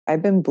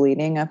I've been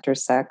bleeding after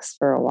sex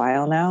for a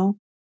while now.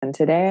 And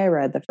today I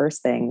read the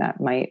first thing that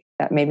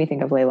made me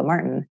think of Layla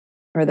Martin,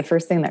 or the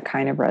first thing that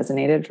kind of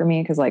resonated for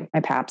me. Cause like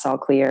my pap's all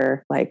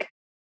clear, like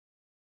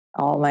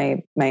all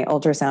my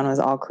ultrasound was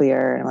all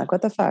clear, and I'm like,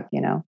 what the fuck, you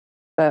know?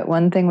 But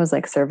one thing was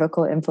like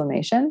cervical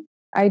inflammation.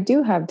 I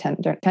do have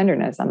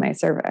tenderness on my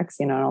cervix,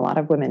 you know, and a lot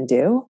of women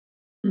do.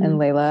 Mm-hmm. And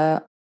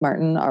Layla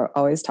Martin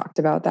always talked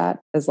about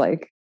that as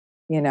like,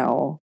 you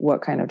know,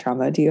 what kind of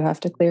trauma do you have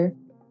to clear?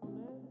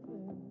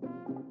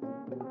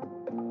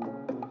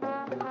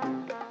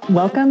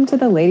 Welcome to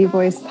the Lady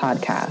Voice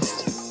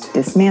podcast,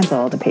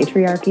 Dismantle the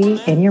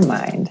Patriarchy in Your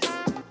Mind,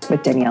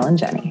 with Danielle and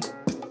Jenni.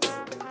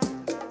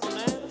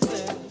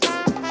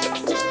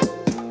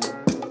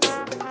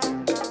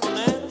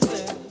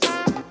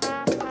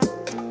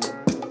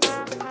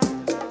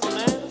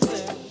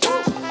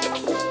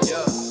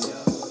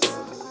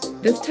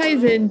 This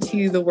ties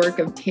into the work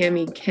of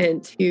Tammy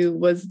Kent, who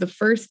was the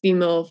first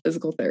female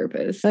physical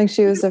therapist. Like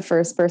she was the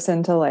first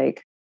person to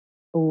like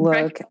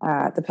look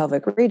at the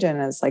pelvic region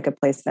as like a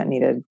place that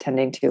needed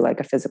tending to,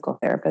 like a physical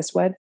therapist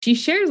would. She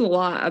shares a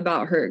lot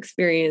about her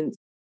experience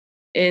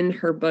in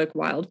her book,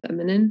 Wild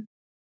Feminine,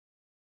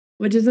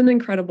 which is an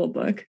incredible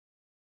book.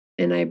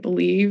 And I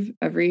believe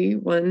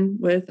everyone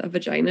with a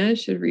vagina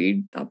should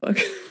read that book.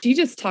 She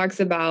just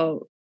talks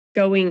about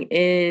going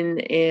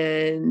in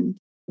and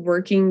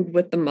working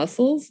with the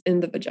muscles in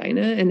the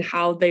vagina and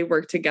how they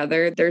work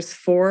together. There's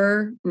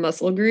 4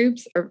 muscle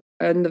groups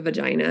in the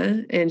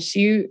vagina. And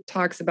she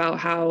talks about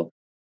how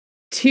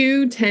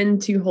 2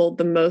 tend to hold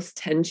the most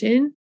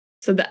tension.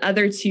 So the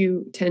other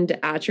 2 tend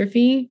to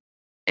atrophy.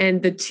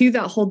 And the 2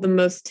 that hold the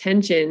most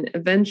tension,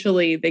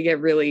 eventually they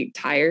get really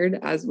tired,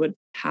 as would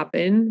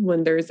happen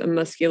when there's a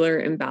muscular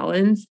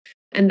imbalance.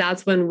 And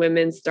that's when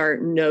women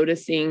start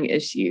noticing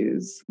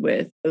issues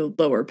with the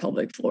lower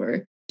pelvic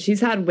floor.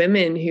 She's had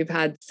women who've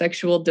had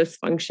sexual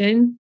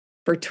dysfunction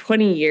for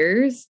 20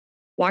 years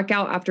walk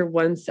out after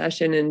one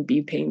session and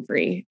be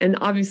pain-free. And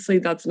obviously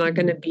that's not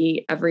going to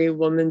be every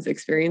woman's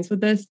experience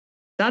with this.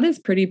 That is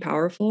pretty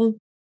powerful.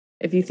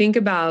 If you think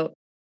about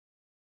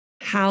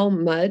how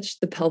much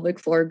the pelvic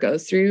floor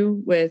goes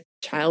through with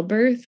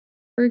childbirth,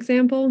 for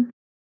example,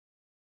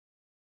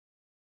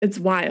 it's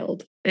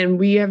wild. And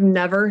we have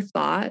never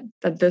thought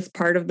that this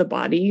part of the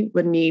body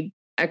would need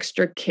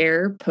extra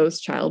care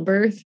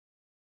post-childbirth.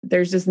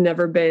 There's just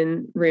never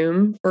been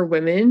room for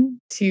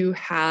women to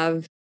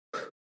have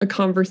a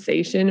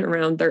conversation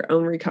around their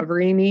own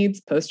recovery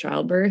needs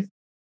post-childbirth.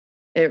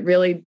 It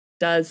really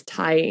does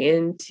tie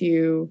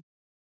into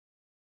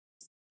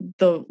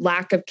the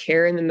lack of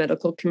care in the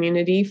medical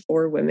community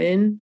for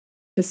women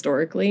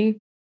historically,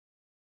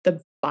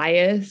 the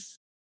bias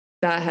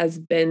that has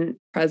been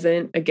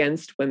present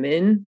against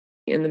women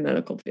in the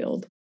medical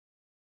field.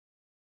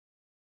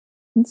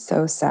 It's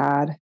so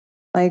sad.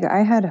 Like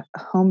I had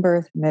home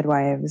birth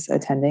midwives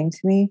attending to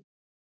me,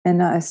 and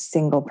not a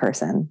single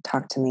person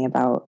talked to me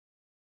about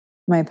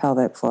my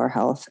pelvic floor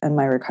health and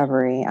my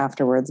recovery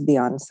afterwards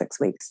beyond 6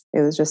 weeks. It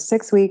was just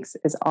 6 weeks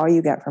is all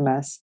you get from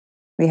us.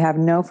 We have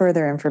no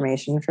further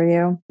information for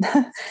you.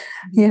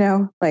 You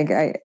know, like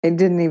it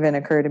didn't even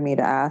occur to me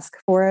to ask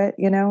for it,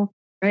 you know?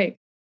 Right.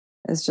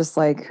 It's just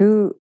like,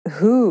 who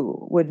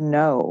would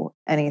know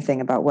anything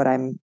about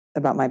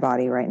about my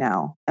body right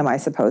now? Am I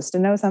supposed to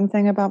know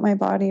something about my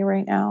body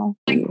right now?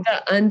 Like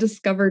the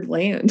undiscovered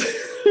land,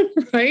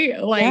 right?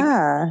 Like,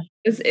 yeah.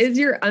 This is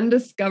your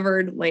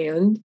undiscovered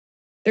land.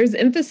 There's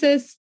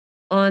emphasis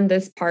on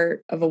this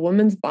part of a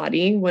woman's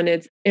body when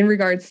it's in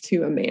regards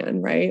to a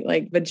man, right?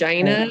 Like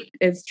vagina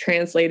is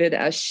translated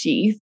as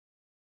sheath.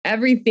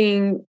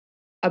 Everything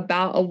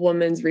about a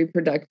woman's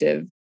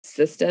reproductive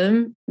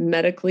system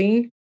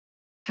medically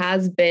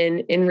has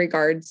been in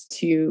regards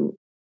to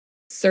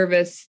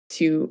service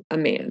to a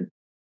man.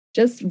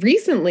 Just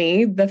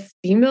recently, the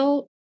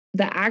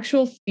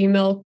actual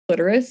female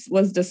clitoris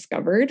was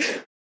discovered,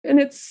 and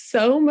it's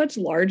so much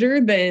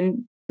larger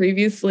than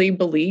previously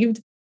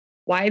believed.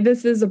 Why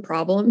this is a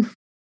problem?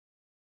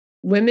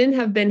 Women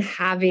have been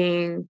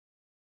having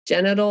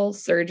genital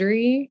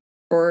surgery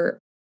for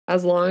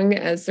as long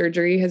as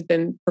surgery has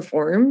been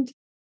performed,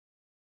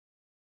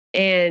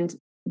 and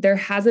there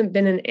hasn't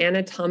been an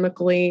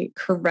anatomically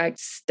correct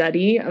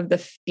study of the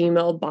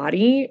female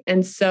body.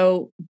 And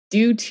so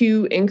due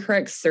to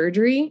incorrect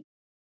surgery,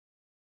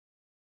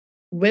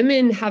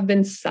 women have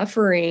been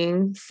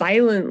suffering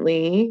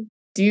silently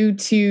due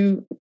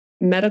to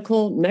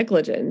medical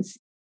negligence.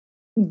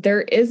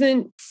 There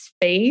isn't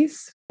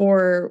space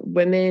for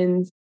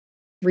women's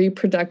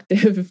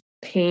reproductive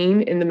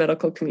pain in the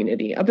medical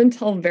community up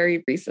until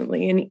very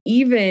recently. And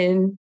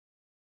even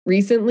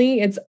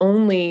recently, it's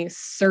only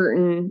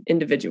certain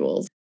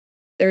individuals.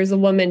 There's a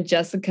woman,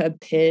 Jessica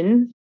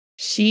Pinn.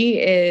 She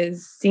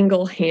is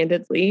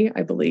single-handedly,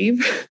 I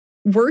believe,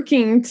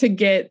 working to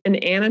get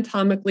an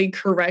anatomically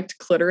correct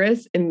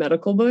clitoris in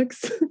medical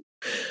books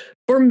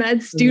for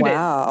med students.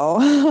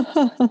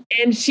 Wow.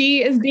 And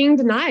she is being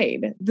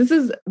denied. This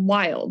is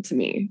wild to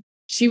me.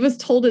 She was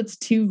told it's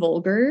too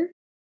vulgar.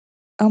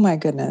 Oh my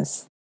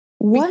goodness.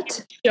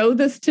 What? Show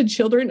this to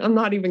children. I'm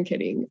not even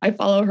kidding. I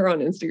follow her on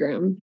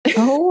Instagram.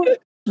 Oh,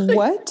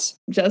 what?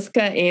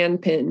 Jessica Ann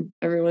Pin.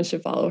 Everyone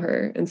should follow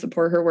her and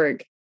support her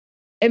work.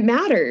 It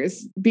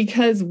matters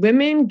because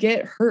women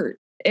get hurt.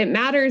 It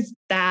matters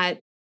that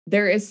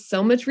there is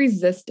so much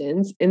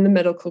resistance in the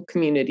medical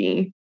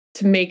community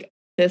to make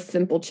this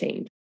simple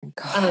change.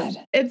 God.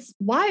 It's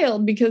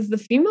wild because the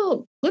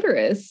female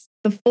clitoris,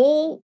 the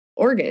full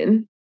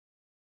organ,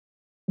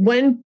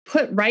 when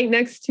put right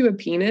next to a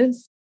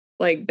penis,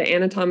 like the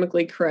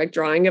anatomically correct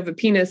drawing of a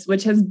penis,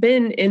 which has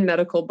been in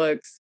medical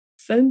books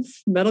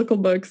since medical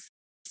books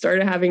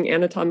started having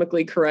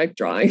anatomically correct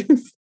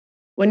drawings.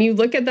 When you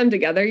look at them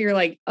together, you're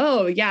like,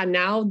 oh, yeah,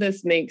 now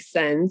this makes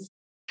sense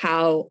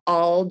how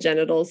all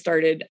genitals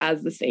started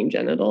as the same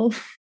genital.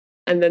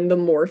 And then the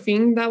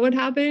morphing that would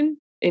happen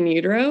in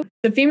utero.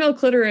 The female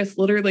clitoris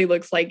literally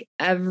looks like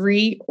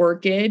every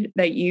orchid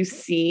that you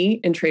see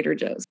in Trader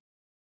Joe's.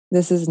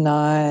 This is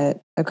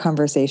not a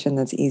conversation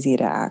that's easy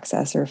to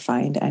access or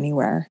find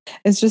anywhere.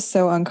 It's just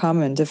so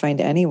uncommon to find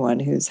anyone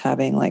who's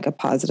having like a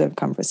positive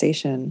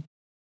conversation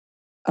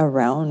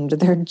around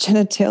their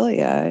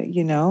genitalia,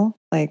 you know?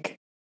 Like,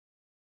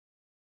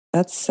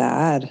 that's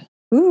sad.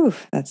 Ooh,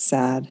 that's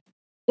sad.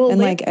 Well,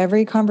 and like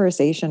every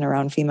conversation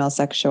around female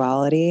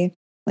sexuality,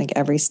 like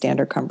every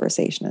standard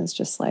conversation is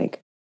just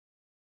like,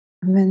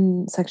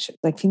 female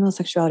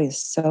sexuality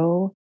is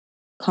so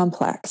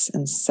complex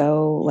and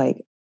so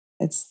like,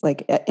 it's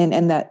like,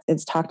 and that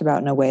it's talked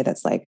about in a way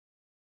that's like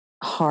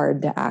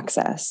hard to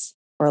access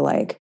or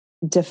like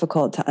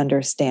difficult to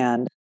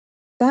understand.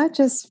 That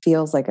just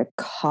feels like a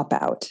cop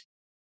out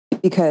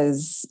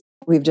because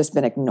we've just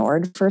been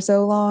ignored for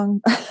so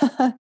long.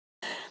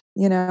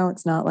 You know,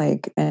 it's not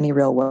like any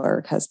real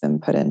work has been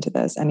put into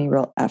this, any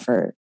real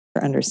effort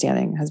for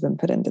understanding has been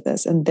put into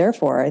this. And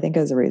therefore, I think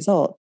as a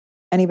result,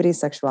 anybody's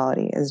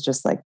sexuality is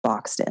just like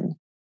boxed in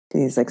to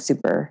these like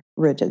super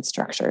rigid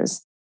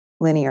structures,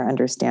 linear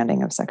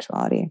understanding of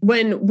sexuality.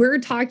 When we're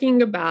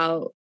talking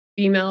about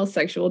female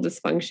sexual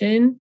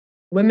dysfunction,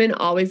 women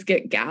always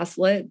get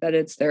gaslit that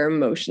it's their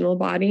emotional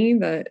body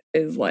that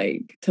is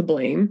like to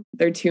blame.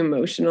 They're too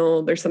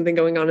emotional. There's something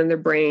going on in their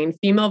brain.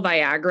 Female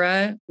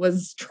Viagra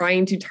was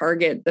trying to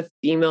target the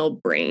female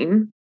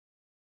brain.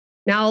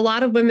 Now, a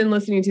lot of women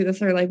listening to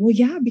this are like, well,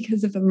 yeah,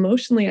 because if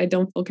emotionally I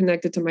don't feel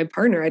connected to my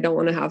partner, I don't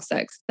want to have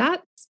sex.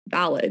 That's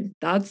valid.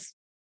 That's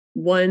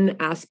one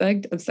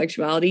aspect of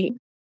sexuality.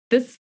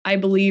 This, I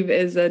believe,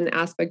 is an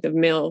aspect of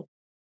male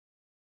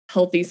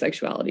healthy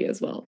sexuality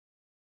as well.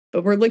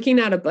 But we're looking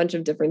at a bunch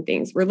of different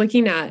things. We're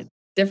looking at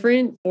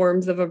different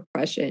forms of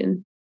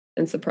oppression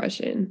and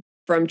suppression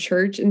from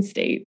church and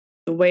state,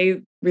 the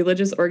way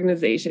religious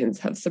organizations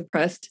have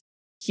suppressed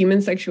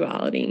human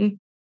sexuality.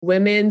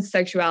 Women's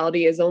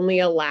sexuality is only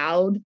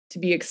allowed to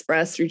be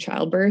expressed through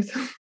childbirth,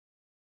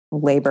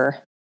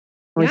 labor,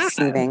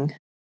 receiving.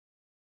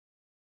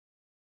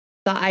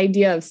 The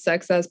idea of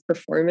sex as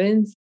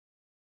performance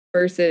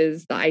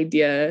versus the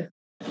idea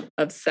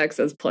of sex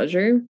as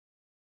pleasure.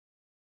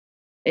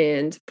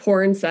 And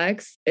porn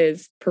sex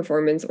is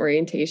performance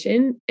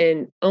orientation,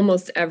 and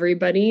almost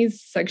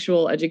everybody's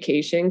sexual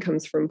education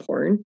comes from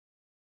porn.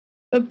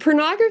 But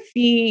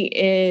pornography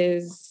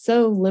is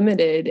so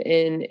limited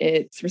in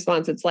its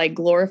response. It's like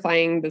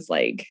glorifying this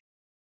like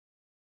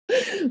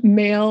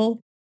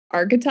male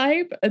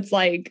archetype. It's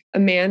like a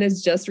man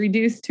is just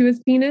reduced to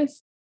his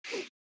penis.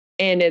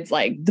 And it's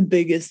like the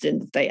biggest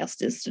and the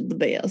fastest and the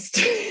best,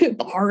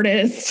 the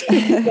hardest.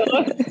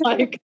 It's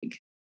like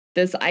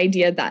this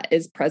idea that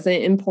is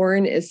present in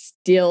porn is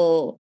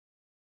still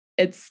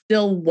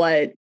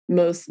what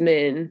most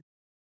men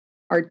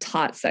are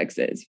taught sex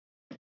is.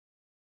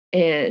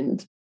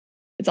 And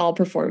it's all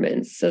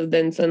performance. So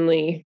then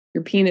suddenly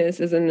your penis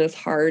isn't as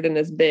hard and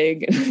as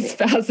big and as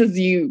fast as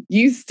you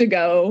used to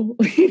go,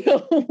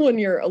 when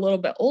you're a little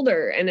bit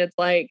older. And it's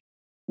like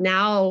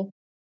now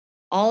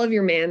all of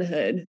your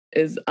manhood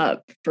is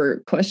up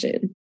for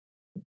question.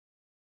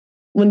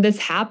 When this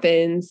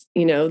happens,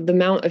 the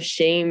amount of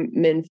shame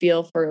men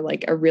feel for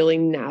like a really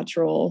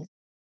natural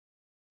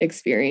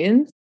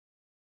experience,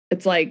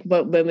 it's like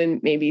what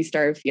women maybe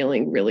started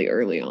feeling really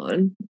early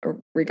on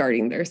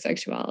regarding their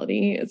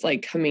sexuality. It's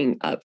like coming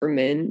up for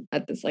men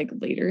at this like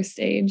later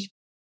stage.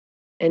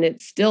 And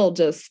it's still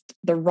just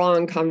the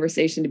wrong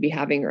conversation to be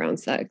having around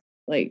sex.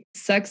 Like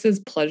sex is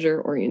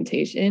pleasure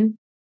orientation.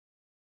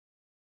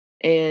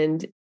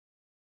 And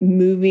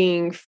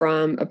moving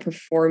from a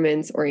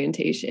performance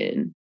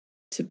orientation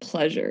to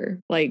pleasure,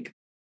 like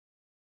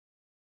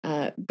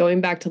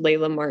going back to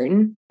Layla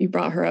Martin, you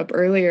brought her up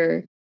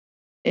earlier,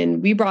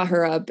 and we brought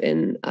her up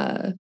in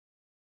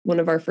one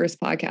of our first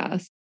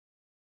podcasts.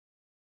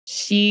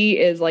 She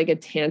is like a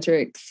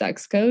tantric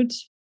sex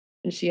coach,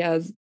 and she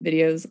has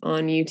videos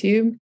on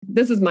YouTube.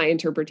 This is my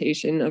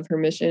interpretation of her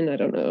mission. I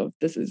don't know if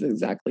this is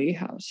exactly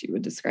how she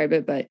would describe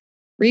it, but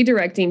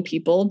redirecting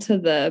people to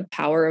the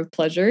power of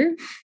pleasure,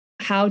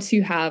 how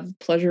to have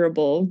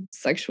pleasurable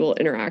sexual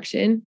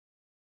interaction,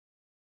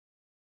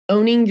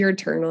 owning your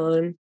turn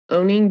on,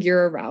 owning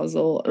your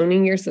arousal,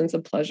 owning your sense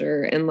of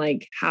pleasure, and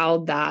like how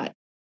that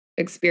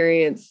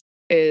experience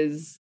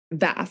is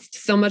vast,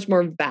 so much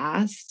more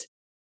vast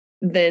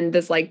than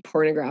this like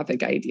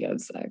pornographic idea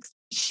of sex.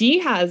 She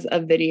has a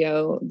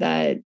video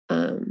that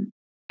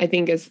I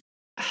think is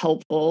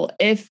helpful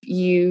if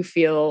you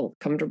feel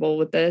comfortable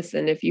with this,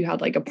 and if you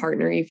had like a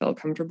partner you felt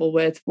comfortable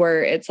with,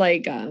 where it's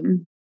like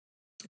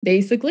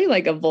basically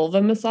like a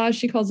vulva massage.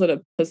 She calls it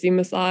a pussy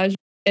massage.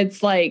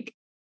 It's like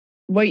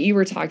what you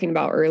were talking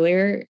about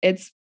earlier.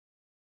 It's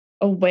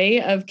a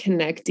way of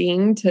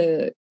connecting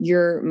to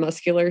your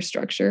muscular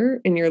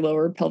structure in your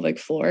lower pelvic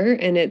floor.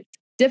 And it's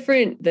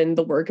different than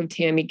the work of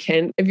Tammy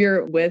Kent. If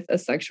you're with a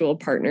sexual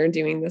partner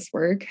doing this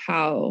work,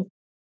 how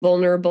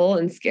vulnerable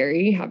and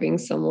scary having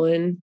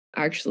someone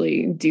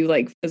actually do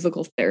like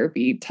physical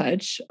therapy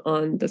touch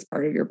on this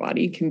part of your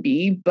body can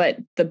be. But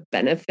the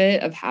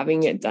benefit of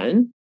having it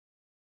done,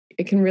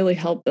 it can really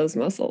help those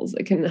muscles.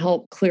 It can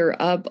help clear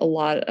up a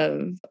lot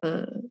of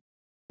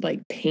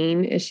like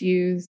pain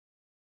issues,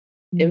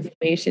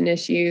 inflammation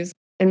issues.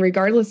 And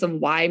regardless of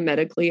why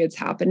medically it's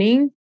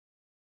happening,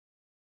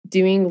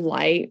 doing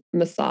light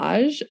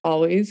massage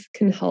always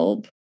can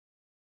help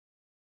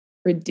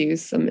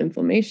reduce some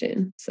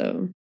inflammation.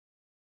 So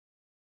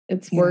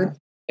it's worth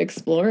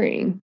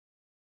exploring.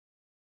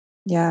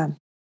 Yeah,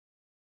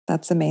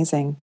 that's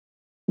amazing.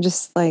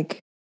 Just like,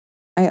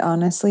 I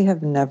honestly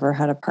have never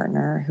had a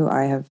partner who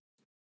I have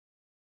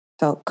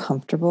felt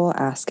comfortable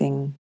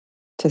asking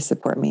to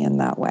support me in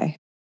that way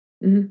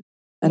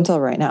until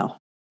right now.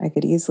 I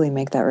could easily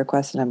make that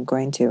request, and I'm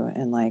going to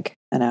in like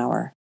an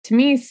hour. To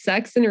me,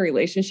 sex in a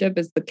relationship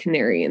is the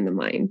canary in the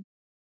mine.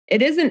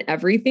 It isn't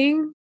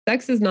everything.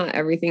 Sex is not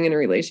everything in a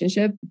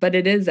relationship, but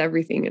it is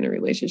everything in a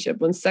relationship.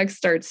 When sex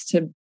starts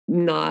to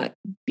not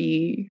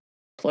be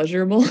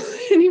pleasurable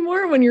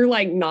anymore, when you're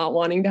like not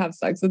wanting to have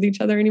sex with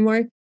each other anymore,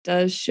 it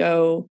does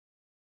show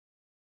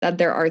that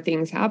there are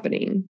things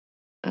happening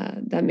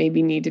that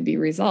maybe need to be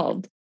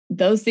resolved.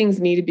 Those things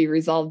need to be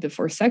resolved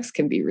before sex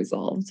can be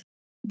resolved.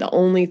 The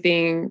only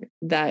thing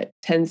that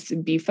tends to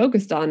be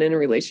focused on in a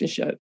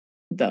relationship,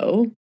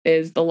 though,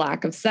 is the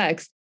lack of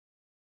sex.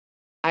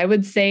 I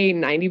would say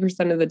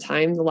 90% of the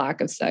time, the lack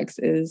of sex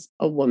is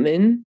a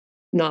woman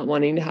not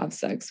wanting to have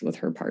sex with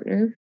her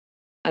partner.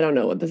 I don't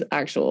know what the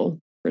actual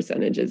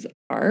percentages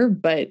are,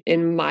 but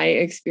in my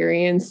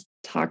experience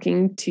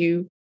talking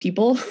to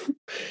people,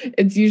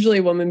 it's usually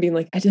a woman being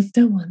like, I just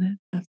don't want to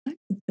have sex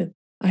with him.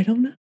 I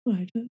don't know.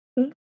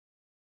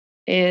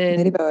 And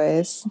Lady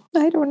boys,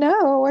 I don't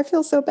know. I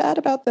feel so bad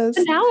about this.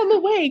 And now I'm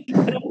awake,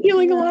 but I'm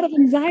feeling a lot of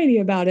anxiety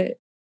about it.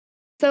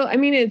 So, I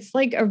mean, it's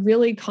like a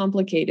really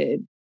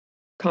complicated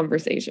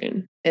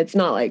conversation. It's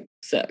not like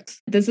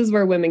sex. This is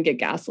where women get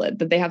gaslit,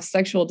 that they have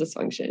sexual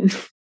dysfunction.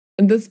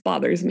 And this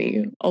bothers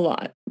me a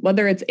lot.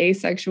 Whether it's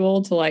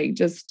asexual to like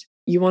just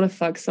you want to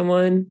fuck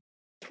someone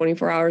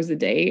 24 hours a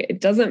day, it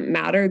doesn't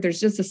matter. There's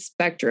just a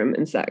spectrum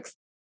in sex.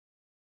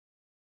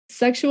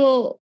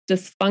 Sexual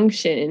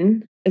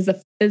dysfunction is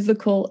a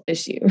physical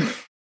issue.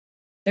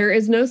 There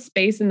is no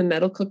space in the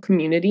medical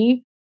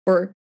community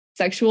for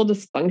sexual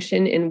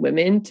dysfunction in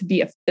women to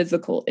be a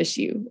physical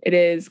issue. It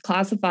is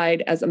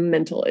classified as a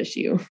mental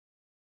issue.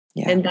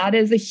 Yeah. And that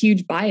is a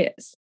huge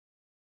bias.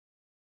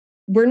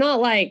 We're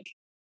not like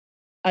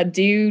a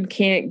dude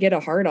can't get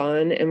a hard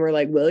on and we're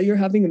like, well, you're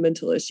having a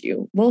mental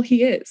issue. Well,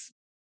 he is.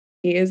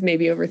 He is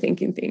maybe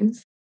overthinking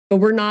things. But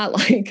we're not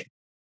like,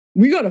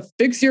 we got to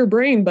fix your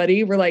brain,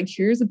 buddy. We're like,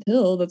 here's a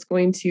pill that's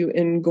going to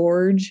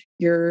engorge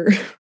your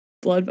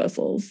blood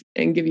vessels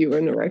and give you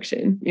an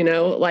erection. You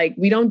know, like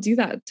we don't do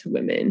that to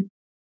women.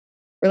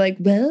 We're like,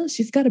 well,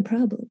 she's got a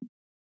problem.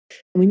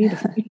 And we need to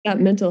fix that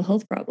mental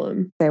health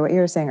problem. Say what you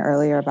were saying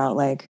earlier about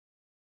like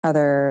how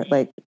they're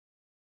like,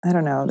 I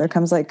don't know, there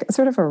comes like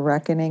sort of a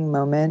reckoning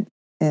moment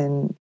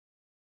in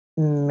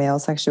male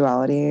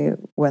sexuality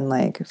when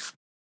like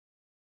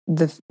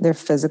their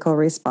physical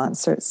response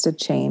starts to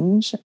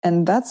change.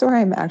 And that's where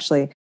I'm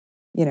actually,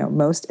 you know,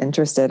 most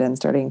interested in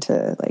starting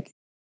to like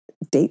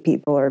date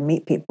people or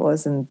meet people,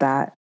 is in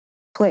that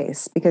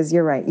place. Because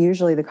you're right,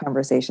 usually the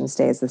conversation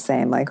stays the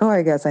same, like, oh,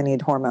 I guess I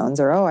need hormones,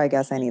 or oh, I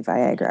guess I need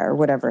Viagra, or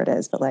whatever it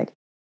is. But like,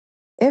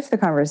 if the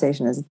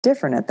conversation is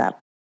different at that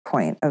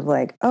point of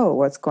like, oh,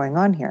 what's going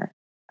on here?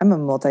 I'm a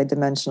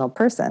multidimensional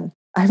person.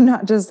 I'm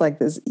not just like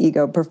this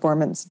ego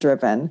performance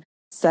driven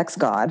sex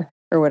god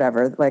or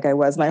whatever, like I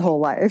was my whole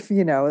life,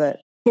 you know,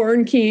 that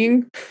porn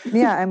king.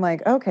 Yeah. I'm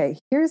like, okay,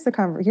 here's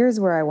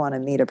where I want to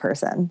meet a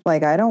person.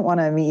 Like, I don't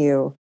want to meet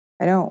you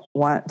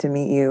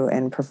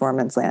in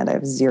performance land. I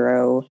have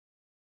zero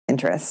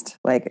interest.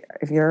 Like,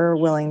 if you're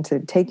willing to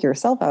take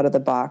yourself out of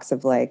the box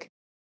of like,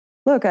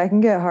 look, I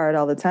can get hard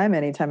all the time,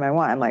 anytime I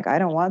want. I'm like, I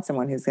don't want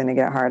someone who's going to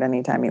get hard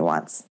anytime he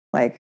wants.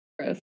 Like,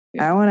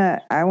 yeah.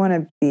 I want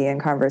to be in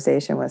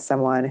conversation with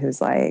someone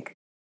who's like,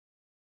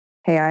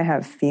 hey, I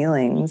have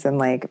feelings and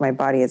like my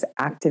body is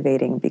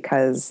activating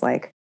because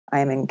like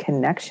I'm in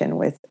connection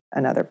with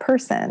another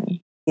person,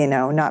 you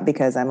know, not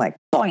because I'm like,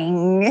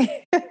 boing,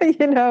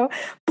 you know,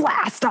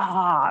 blast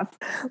off.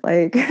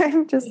 Like,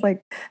 I'm just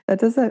like, that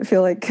doesn't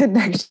feel like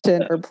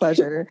connection or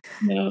pleasure.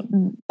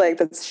 No. Like,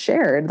 that's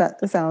shared.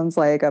 That sounds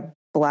like a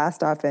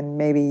blast off in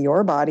maybe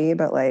your body,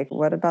 but like,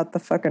 what about the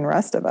fucking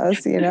rest of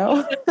us, you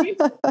know?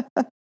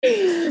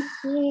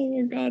 Oh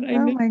my God. I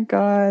Oh know. my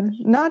God.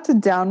 Not to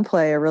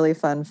downplay a really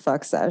fun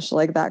fuck sesh.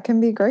 Like that can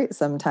be great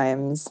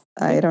sometimes.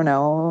 I don't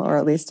know, or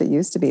at least it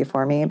used to be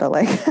for me, but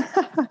like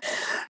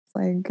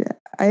like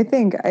I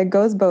think it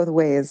goes both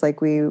ways. Like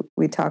we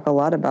talk a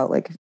lot about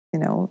like, you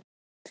know,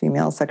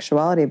 female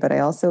sexuality, but I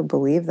also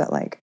believe that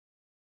like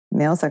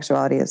male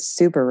sexuality is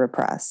super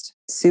repressed,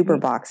 super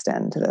boxed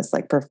into this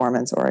like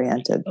performance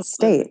oriented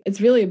state.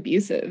 It's really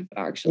abusive,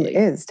 actually.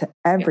 It is to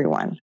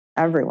everyone,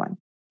 everyone.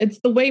 It's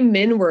the way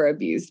men were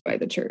abused by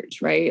the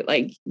church, right?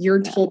 Like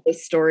you're told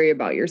this story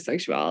about your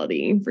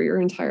sexuality for your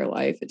entire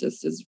life. It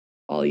just is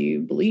all you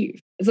believe.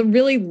 It's a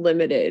really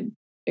limited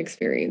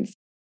experience.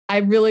 I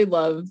really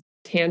love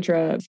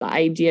Tantra. The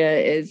idea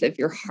is if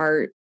your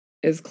heart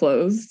is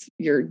closed,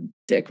 your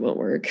dick won't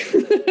work.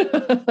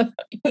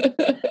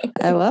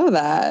 I love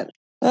that.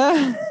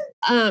 Awesome.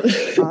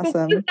 What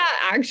does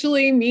that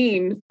actually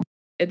mean?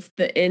 It's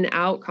the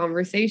in-out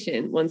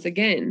conversation. Once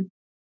again,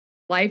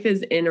 life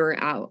is in or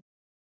out.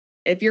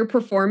 If you're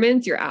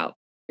performance, you're out.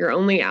 You're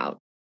only out.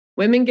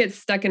 Women get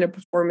stuck in a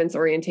performance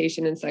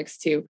orientation in sex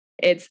too.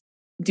 It's,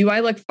 do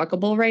I look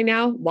fuckable right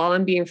now while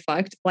I'm being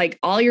fucked? Like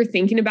all you're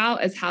thinking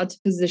about is how to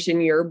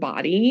position your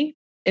body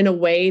in a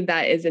way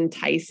that is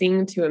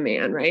enticing to a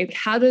man, right?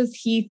 How does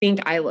he think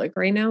I look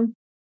right now?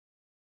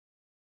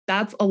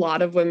 That's a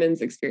lot of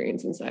women's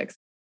experience in sex.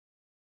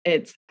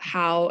 It's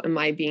how am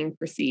I being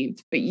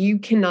perceived? But you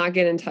cannot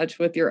get in touch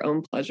with your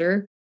own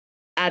pleasure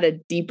at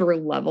a deeper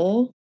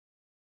level.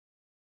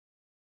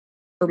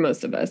 For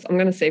most of us, I'm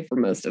going to say for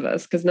most of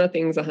us, because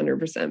nothing's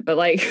 100%, but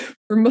like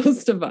for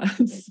most of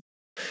us,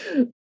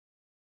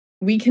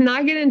 we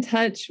cannot get in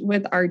touch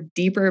with our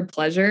deeper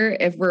pleasure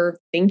if we're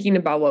thinking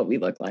about what we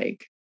look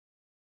like.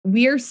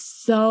 We are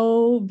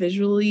so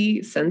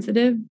visually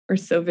sensitive or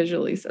so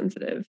visually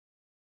sensitive.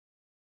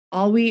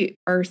 All we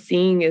are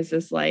seeing is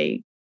this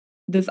like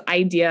this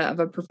idea of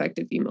a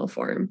perfected female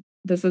form.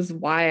 This is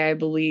why I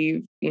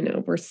believe, you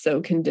know, we're so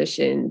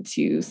conditioned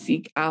to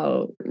seek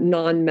out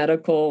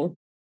non-medical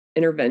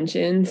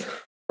interventions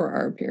for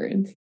our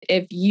appearance.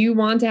 If you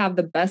want to have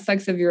the best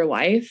sex of your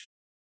life,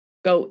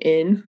 go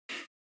in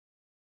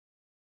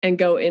and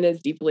go in as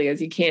deeply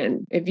as you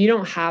can. If you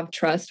don't have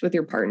trust with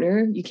your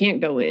partner, you can't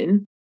go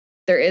in.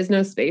 There is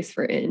no space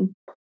for in.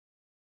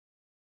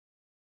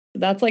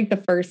 That's like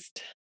the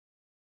first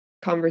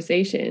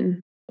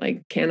conversation.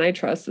 Like, can I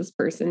trust this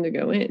person to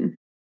go in?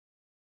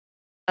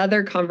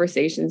 Other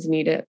conversations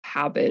need to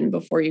happen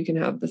before you can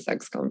have the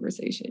sex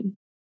conversation.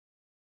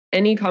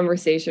 Any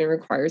conversation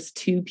requires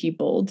two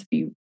people to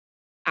be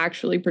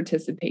actually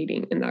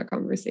participating in that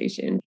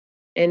conversation.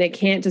 And it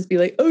can't just be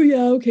like, oh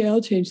yeah, okay,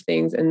 I'll change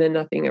things. And then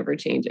nothing ever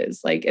changes.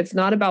 Like it's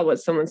not about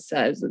what someone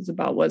says, it's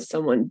about what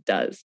someone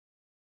does.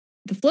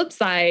 The flip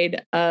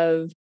side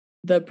of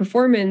the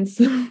performance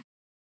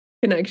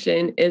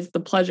connection is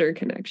the pleasure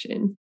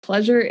connection.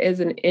 Pleasure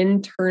is an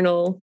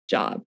internal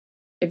job.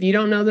 If you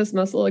don't know this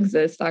muscle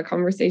exists, that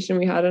conversation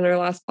we had in our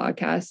last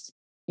podcast,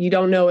 you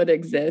don't know it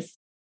exists.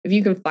 If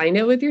you can find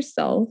it with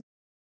yourself,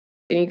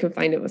 then you can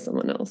find it with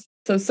someone else.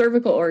 So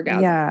cervical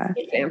orgasm, for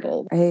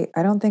example.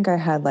 I don't think I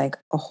had like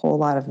a whole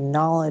lot of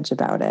knowledge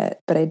about it,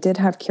 but I did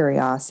have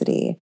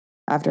curiosity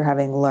after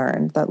having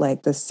learned that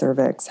like the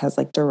cervix has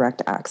like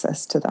direct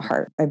access to the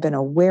heart. I've been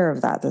aware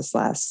of that this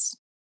last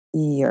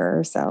year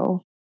or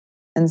so.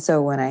 And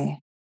so when I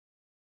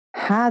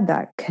had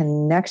that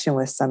connection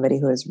with somebody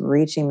who was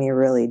reaching me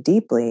really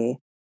deeply,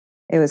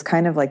 it was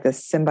kind of like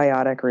this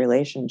symbiotic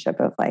relationship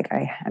of like,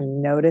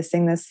 I'm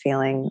noticing this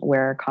feeling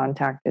where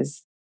contact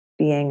is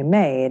being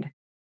made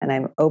and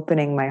I'm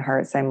opening my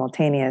heart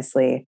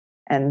simultaneously.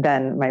 And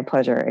then my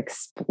pleasure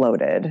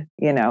exploded,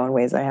 you know, in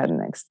ways I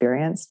hadn't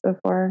experienced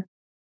before.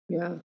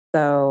 Yeah.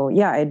 So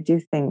yeah, I do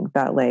think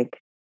that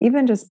like,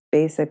 even just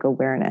basic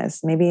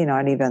awareness, maybe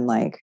not even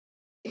like,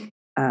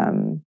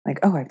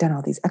 oh, I've done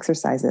all these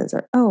exercises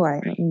or, oh,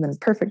 I'm in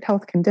perfect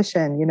health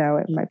condition, you know,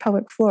 in my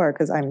pelvic floor,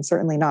 because I'm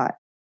certainly not.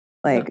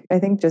 Like, I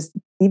think just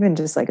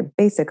like a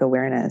basic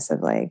awareness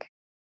of like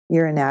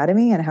your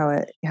anatomy and how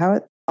it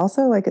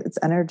also like its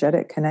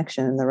energetic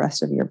connection in the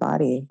rest of your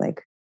body,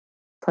 like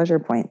pleasure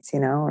points, you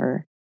know,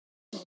 or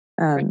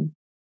are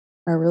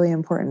really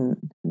important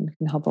and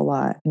can help a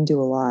lot and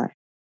do a lot.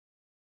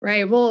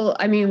 Right. Well,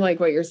 I mean, like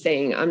what you're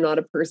saying, I'm not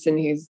a person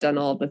who's done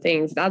all the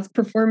things. That's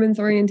performance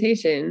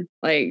orientation.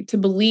 Like to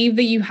believe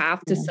that you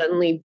have to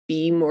suddenly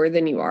be more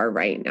than you are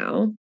right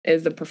now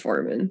is a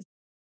performance.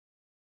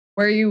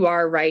 Where you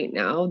are right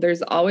now,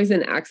 there's always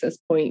an access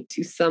point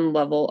to some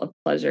level of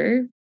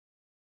pleasure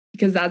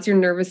because that's your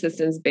nervous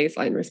system's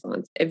baseline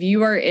response. If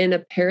you are in a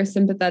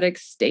parasympathetic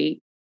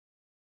state,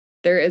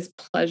 there is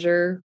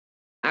pleasure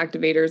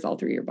activators all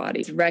through your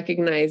body. It's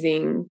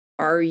recognizing,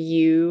 are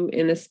you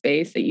in a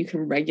space that you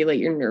can regulate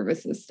your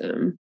nervous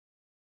system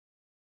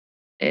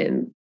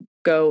and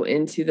go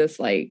into this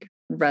like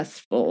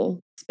restful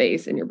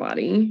space in your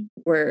body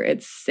where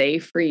it's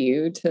safe for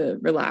you to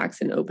relax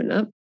and open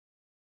up?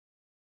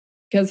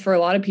 Because for a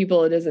lot of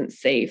people, it isn't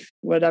safe.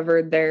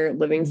 Whatever their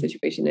living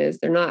situation is,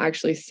 they're not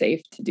actually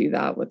safe to do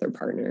that with their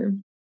partner.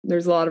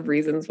 There's a lot of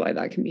reasons why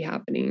that can be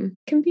happening.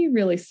 It can be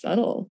really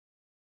subtle.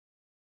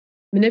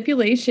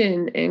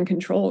 Manipulation and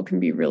control can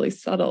be really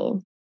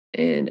subtle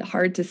and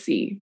hard to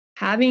see.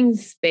 Having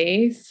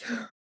space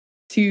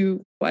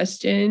to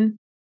question,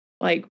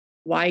 like,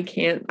 why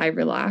can't I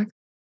relax?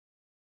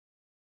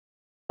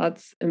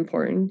 That's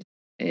important.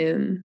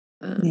 And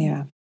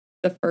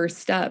the first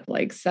step,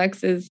 like,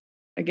 sex is,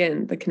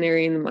 again, the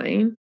canary in the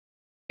mine.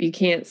 You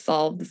can't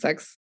solve the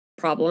sex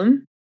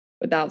problem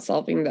without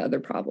solving the other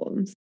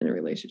problems in a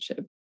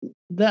relationship.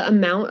 The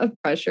amount of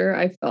pressure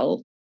I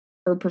felt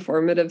for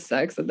performative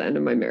sex at the end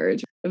of my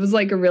marriage, it was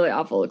like a really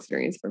awful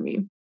experience for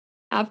me.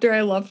 After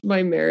I left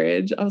my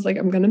marriage, I was like,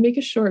 I'm going to make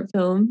a short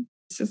film.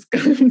 It's just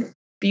going to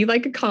be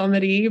like a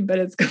comedy, but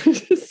it's going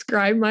to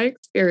describe my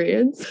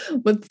experience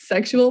with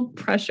sexual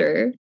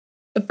pressure.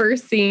 The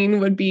first scene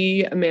would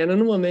be a man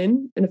and a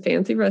woman in a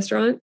fancy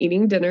restaurant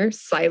eating dinner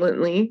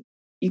silently.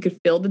 You could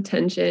feel the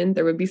tension.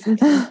 There would be some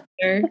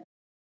there.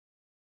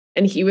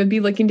 And he would be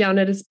looking down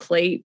at his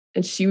plate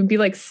and she would be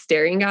like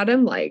staring at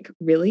him like,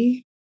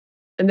 really?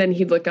 And then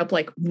he'd look up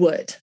like,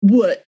 what,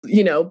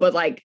 but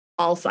like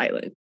all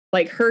silent.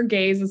 Like her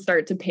gaze would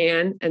start to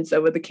pan. And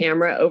so with the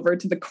camera over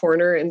to the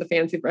corner in the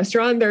fancy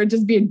restaurant, there would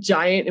just be a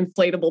giant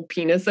inflatable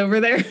penis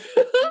over there.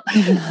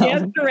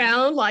 Danced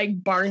around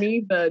like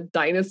Barney the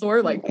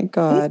dinosaur, like, oh my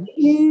God.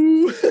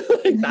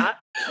 like that.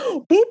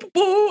 Boop,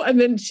 boop. And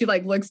then she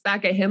like looks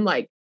back at him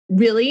like,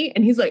 really?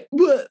 And he's like,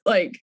 what?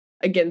 Like,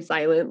 again,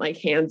 silent, like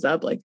hands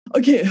up, like,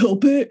 I can't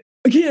help it.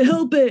 I can't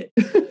help it.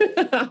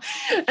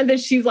 And then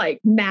she's like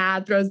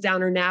mad, throws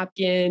down her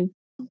napkin,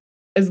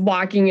 is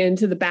walking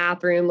into the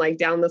bathroom, like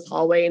down this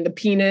hallway, and the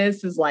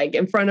penis is like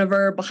in front of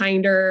her,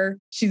 behind her.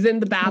 She's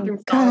in the bathroom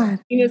stall. The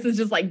penis is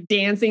just like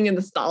dancing in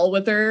the stall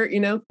with her,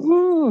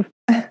 Ooh,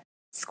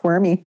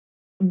 squirmy.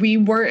 We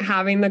weren't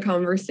having the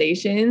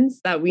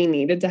conversations that we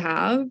needed to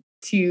have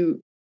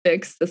to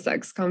fix the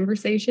sex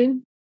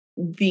conversation.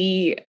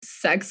 The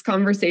sex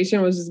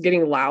conversation was just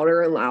getting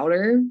louder and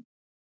louder,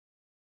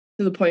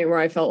 to the point where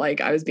I felt like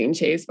I was being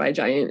chased by a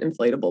giant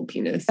inflatable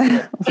penis.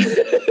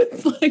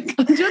 It's like,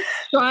 I'm just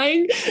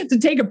trying to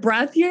take a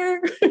breath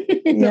here.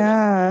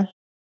 Yeah.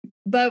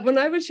 But when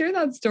I would share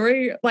that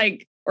story,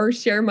 like, or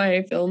share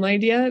my film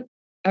idea,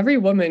 every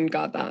woman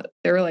got that.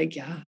 They were like,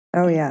 yeah.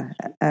 Oh yeah.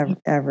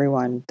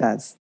 Everyone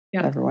does.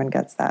 Yeah. Everyone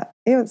gets that.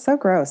 Ew, it's so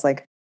gross.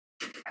 Like,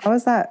 how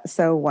is that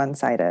so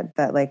one-sided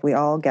that like we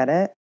all get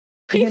it?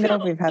 Even though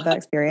we've had that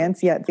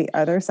experience, yet the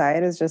other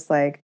side is just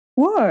like,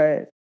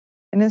 what?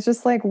 And it's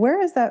just like,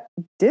 where is that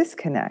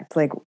disconnect?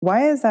 Like,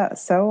 why is that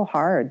so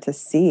hard to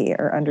see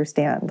or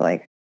understand?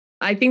 Like,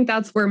 I think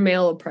that's where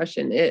male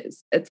oppression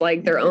is. It's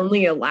like they're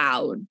only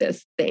allowed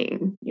this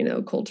thing,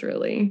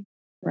 culturally.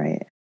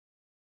 Right.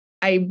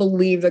 I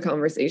believe the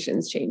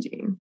conversation's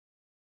changing.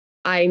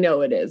 I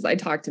know it is. I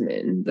talk to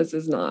men. This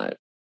is not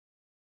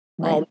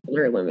all men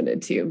are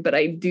limited to, but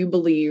I do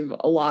believe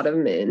a lot of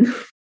men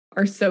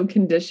are so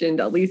conditioned,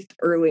 at least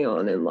early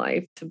on in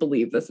life, to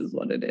believe this is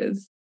what it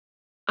is.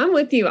 I'm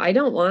with you. I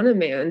don't want a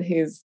man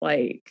who's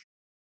like,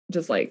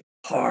 just like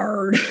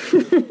hard.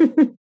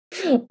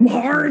 I'm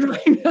hard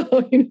right now.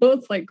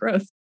 It's like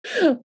gross.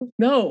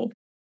 No.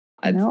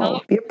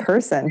 Be a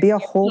person. Be a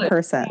whole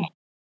person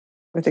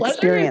with pleasure,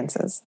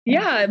 experiences.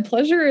 Yeah.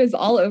 Pleasure is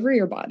all over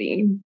your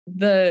body.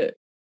 Like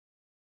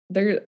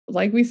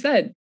we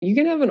said, you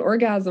can have an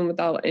orgasm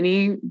without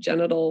any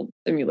genital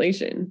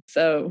stimulation.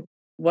 So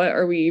what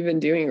are we even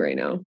doing right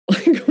now?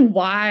 Like,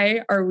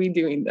 why are we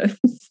doing this?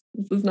 This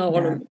is not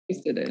what I'm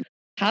interested in.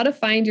 How to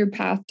find your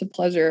path to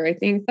pleasure. I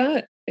think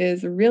that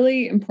is a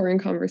really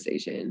important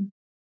conversation.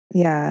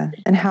 Yeah.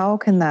 And how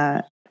can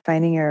that,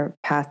 finding your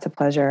path to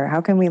pleasure,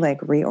 how can we like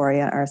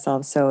reorient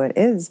ourselves so it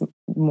is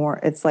more,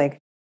 it's like,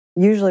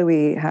 usually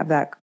we have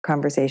that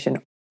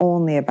conversation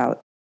only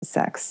about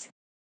sex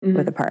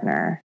with a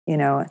partner,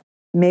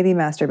 maybe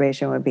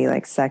masturbation would be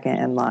like second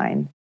in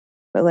line,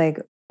 but like,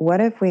 what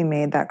if we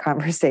made that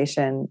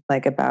conversation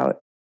like about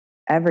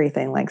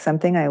everything? Like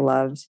something I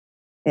loved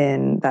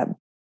in that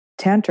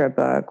Tantra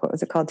book, what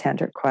was it called?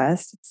 Tantric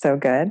Quest. So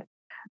good.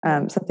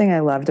 Something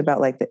I loved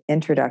about like the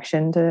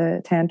introduction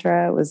to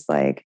Tantra was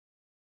like,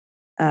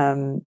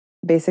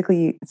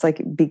 basically it's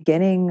like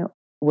beginning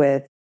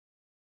with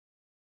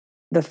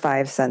the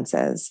five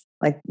senses.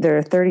 Like there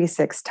are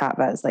 36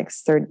 tattvas, like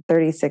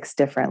 36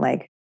 different,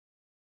 like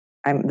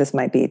this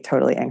might be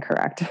totally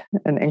incorrect,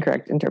 an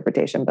incorrect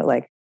interpretation, but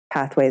like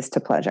pathways to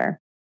pleasure.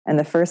 And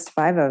the first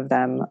 5 of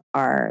them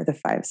are the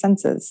 5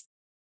 senses.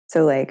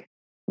 So like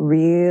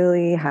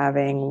really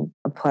having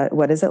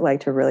what is it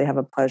like to really have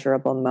a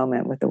pleasurable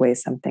moment with the way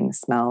something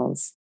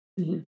smells,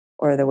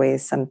 or the way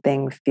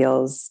something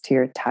feels to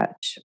your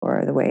touch,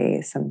 or the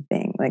way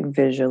something like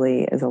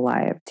visually is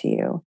alive to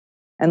you,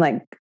 and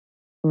like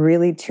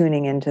really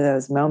tuning into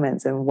those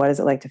moments and what is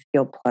it like to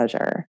feel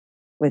pleasure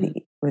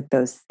with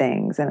those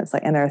things. And it's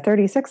like, and there are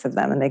 36 of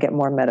them, and they get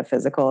more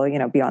metaphysical,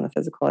 beyond the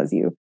physical as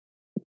you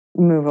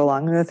move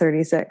along the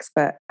 36.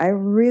 But I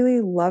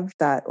really loved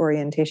that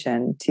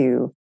orientation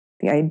to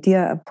the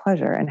idea of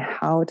pleasure and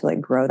how to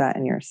like grow that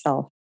in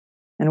yourself.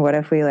 And what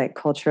if we like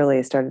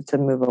culturally started to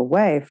move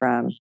away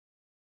from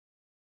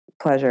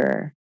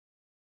pleasure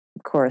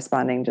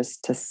corresponding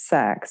just to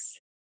sex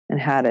and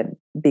had it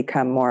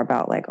become more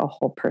about like a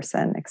whole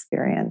person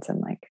experience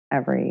and like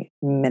every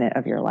minute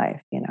of your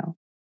life, you know?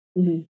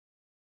 Mm-hmm.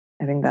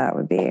 I think that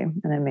would be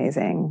an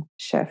amazing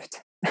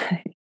shift.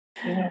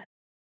 Yeah.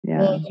 Yeah.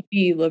 Well, it would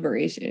be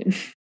liberation.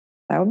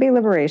 That would be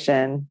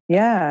liberation.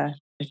 Yeah.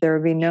 If there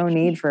would be no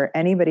need for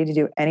anybody to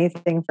do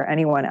anything for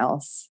anyone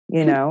else,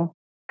 you know,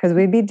 because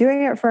we'd be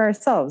doing it for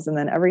ourselves and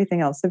then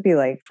everything else would be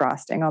like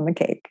frosting on the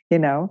cake, you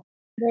know?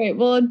 Right.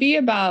 Well, it'd be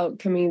about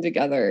coming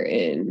together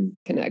in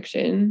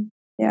connection.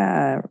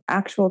 Yeah.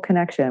 Actual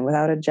connection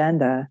without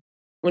agenda.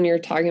 When you're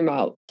talking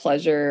about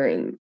pleasure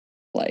and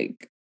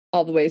like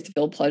all the ways to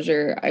feel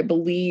pleasure, I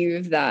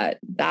believe that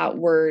that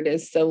word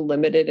is so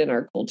limited in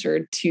our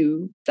culture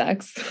to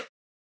sex.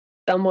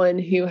 Someone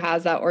who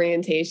has that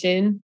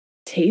orientation,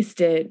 taste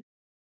it,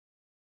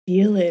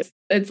 feel it.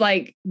 It's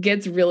like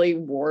gets really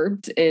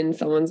warped in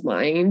someone's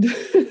mind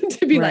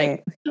to be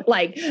Right.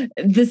 like,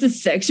 this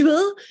is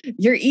sexual.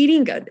 You're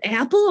eating an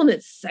apple and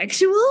it's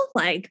sexual.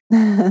 Like,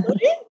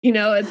 you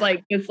know, it's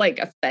like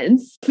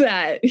offense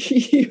that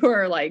you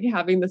are like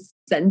having this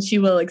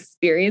sensual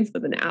experience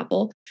with an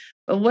apple.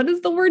 But what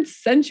does the word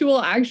sensual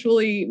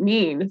actually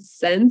mean?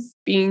 Sense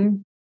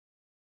being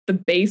the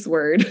base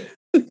word.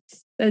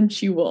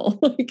 Sensual.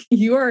 Like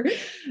you are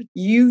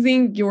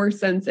using your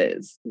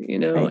senses, you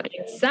know.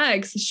 Right.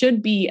 Sex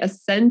should be a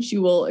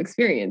sensual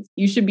experience.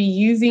 You should be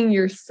using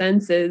your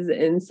senses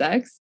in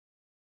sex.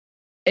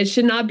 It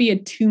should not be a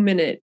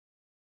 2-minute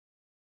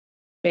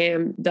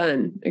bam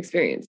done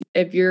experience.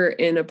 If you're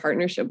in a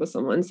partnership with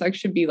someone, sex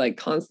should be like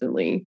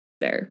constantly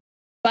there.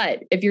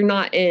 But if you're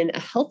not in a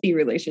healthy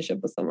relationship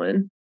with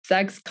someone,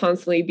 sex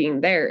constantly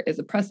being there is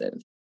oppressive.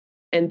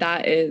 And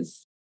that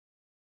is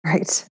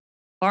Right.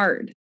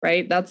 hard,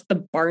 right? That's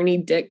the Barney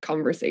Dick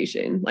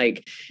conversation.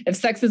 Like if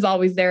sex is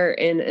always there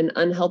in an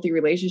unhealthy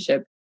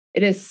relationship,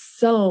 it is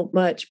so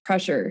much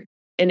pressure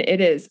and it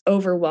is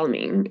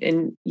overwhelming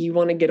and you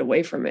want to get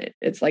away from it.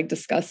 It's like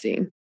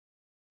disgusting.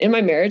 In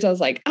my marriage, I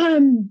was like,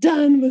 I'm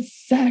done with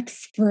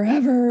sex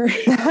forever.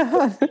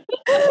 Like,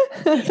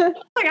 I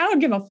don't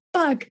give a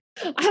fuck.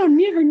 I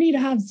don't ever need to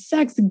have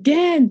sex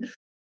again.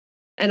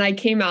 And I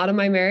came out of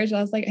my marriage. I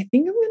was like, I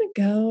think I'm going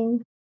to go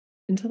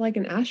into like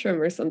an ashram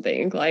or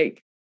something.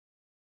 Like,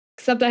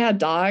 except I had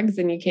dogs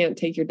and you can't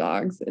take your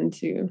dogs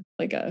into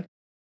like a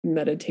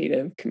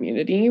meditative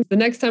community. The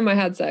next time I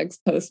had sex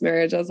post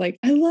marriage, I was like,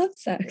 I love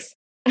sex.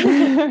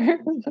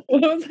 What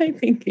was I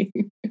thinking?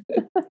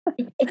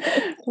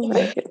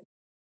 Right.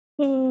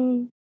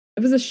 It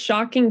was a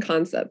shocking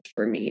concept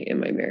for me in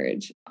my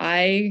marriage.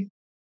 I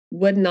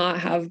would not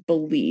have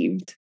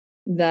believed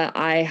that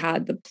I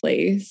had the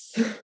place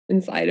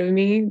inside of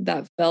me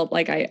that felt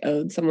like I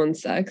owed someone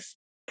sex.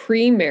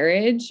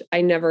 Pre-marriage,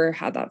 I never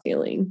had that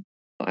feeling.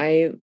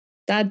 I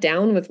sat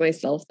down with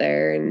myself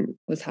there and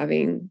was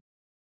having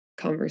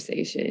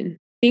conversation.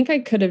 I think I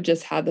could have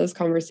just had those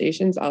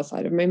conversations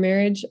outside of my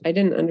marriage. I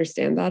didn't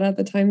understand that at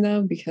the time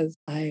though, because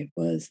I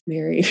was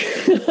married.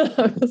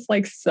 I was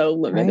like so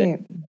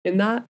limited in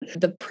that.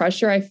 The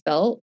pressure I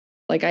felt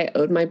like I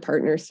owed my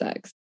partner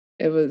sex.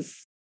 It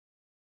was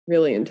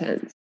really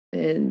intense.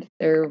 And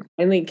there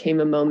finally came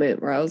a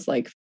moment where I was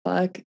like,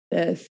 fuck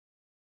this.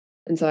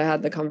 And so I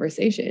had the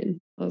conversation.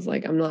 I was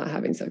like, I'm not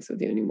having sex with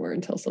you anymore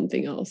until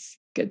something else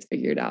gets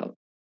figured out.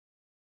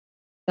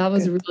 That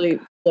was a really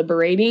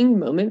liberating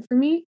moment for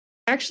me.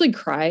 I actually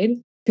cried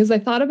because I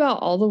thought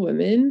about all the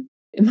women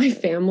in my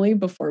family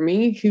before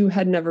me who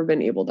had never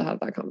been able to have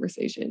that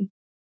conversation.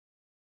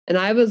 And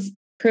I was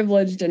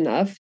privileged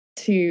enough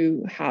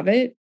to have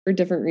it for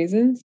different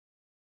reasons.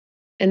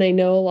 And I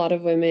know a lot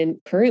of women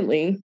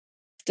currently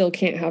still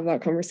can't have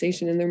that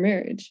conversation in their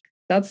marriage.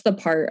 That's the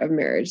part of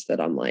marriage that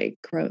I'm like,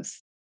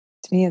 gross.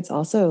 To me, it's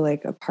also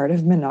like a part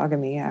of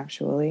monogamy,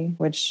 actually,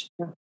 which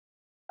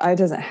it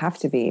doesn't have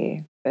to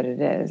be, but it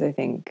is. I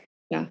think,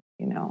 you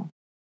know,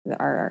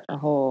 our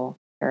whole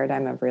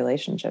paradigm of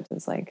relationships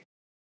is like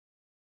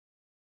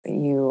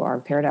you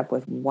are paired up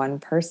with one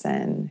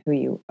person who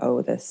you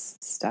owe this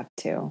stuff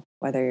to,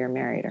 whether you're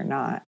married or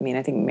not. I mean,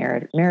 I think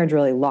marriage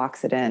really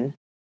locks it in.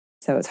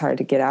 So it's hard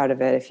to get out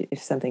of it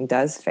if something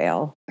does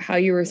fail. How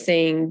you were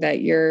saying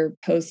that your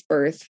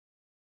post-birth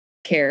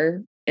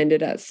care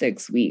ended at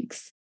 6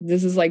 weeks.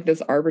 This is like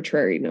this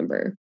arbitrary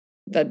number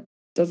that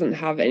doesn't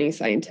have any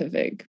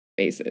scientific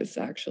basis,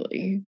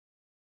 actually.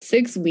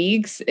 6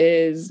 weeks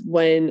is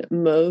when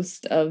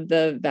most of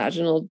the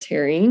vaginal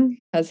tearing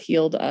has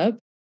healed up.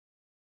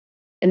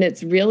 And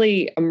it's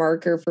really a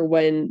marker for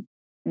when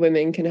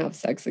women can have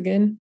sex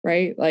again,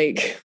 right?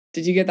 Like,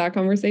 did you get that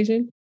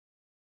conversation?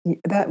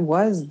 That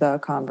was the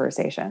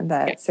conversation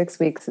that 6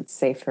 weeks, it's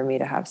safe for me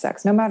to have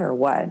sex, no matter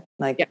what.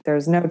 Like,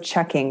 there's no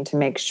checking to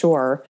make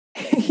sure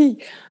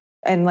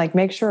and like,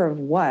 make sure of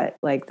what,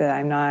 like that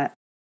I'm not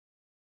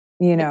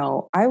you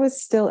know, I was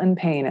still in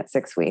pain at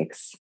 6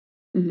 weeks,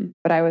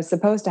 but I was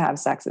supposed to have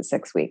sex at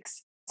 6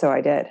 weeks. So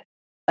I did.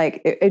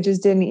 Like, it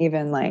just didn't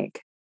even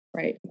like,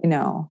 right. you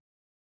know,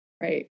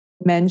 right.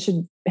 Men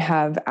should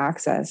have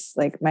access.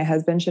 Like, my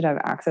husband should have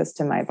access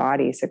to my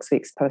body 6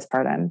 weeks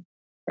postpartum.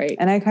 Right.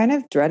 And I kind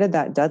of dreaded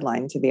that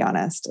deadline, to be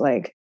honest.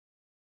 Like,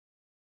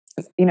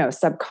 you know,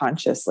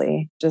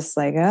 subconsciously, just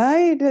like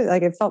I did,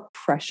 like it felt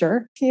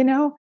pressure, you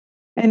know.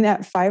 And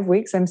at 5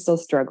 weeks, I'm still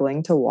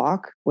struggling to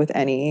walk with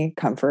any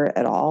comfort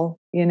at all,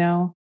 you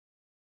know.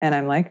 And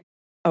I'm like,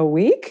 a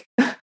week?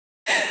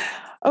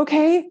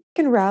 Okay,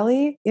 can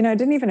rally. You know, it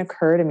didn't even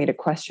occur to me to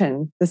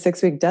question the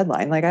 6 week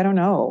deadline. Like, I don't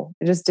know.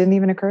 It just didn't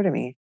even occur to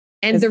me.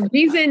 And the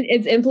reason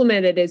it's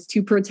implemented is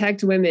to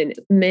protect women.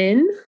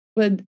 Men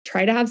would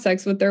try to have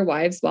sex with their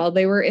wives while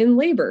they were in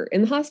labor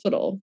in the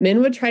hospital.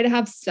 Men would try to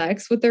have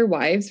sex with their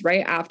wives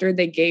right after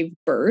they gave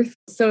birth.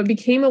 So it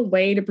became a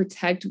way to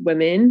protect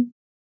women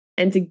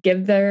and to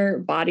give their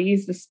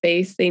bodies the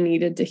space they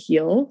needed to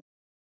heal.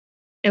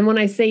 And when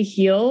I say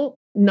heal,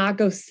 not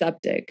go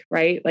septic,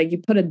 right? Like, you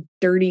put a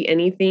dirty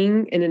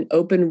anything in an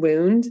open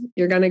wound,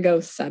 you're going to go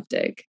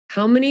septic.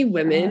 How many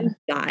women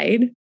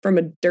died from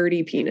a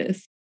dirty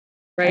penis?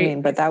 Right? I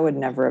mean, but that would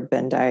never have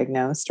been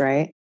diagnosed,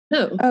 right?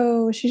 No.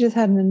 Oh, she just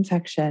had an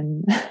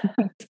infection.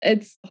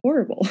 It's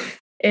horrible.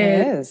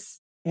 It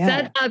is. Yeah.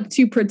 Set up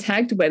to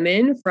protect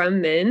women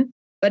from men,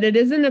 but it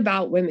isn't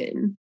about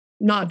women.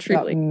 Not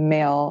truly. About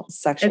male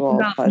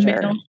sexual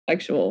pleasure. Male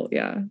sexual,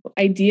 yeah.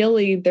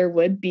 Ideally, there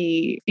would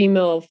be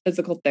female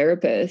physical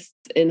therapists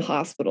in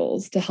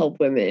hospitals to help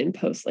women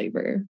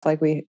post-labor. Like,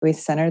 we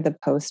center the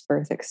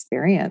post-birth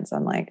experience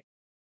on like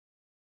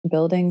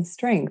building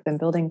strength and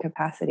building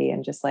capacity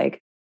and just like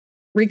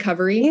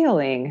recovery,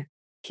 healing,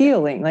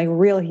 like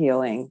real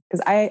healing.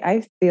 Because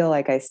I feel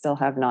like I still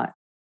have not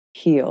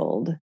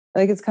healed.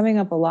 Like, it's coming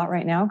up a lot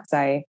right now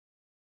because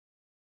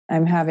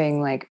I'm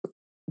having like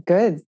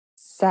good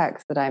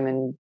sex that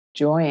I'm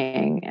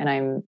enjoying and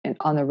I'm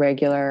on the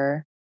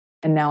regular,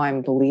 and now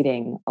I'm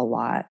bleeding a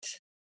lot.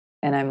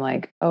 And I'm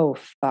like, oh,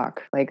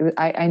 fuck. Like,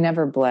 I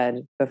never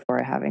bled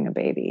before having a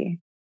baby.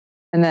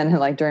 And then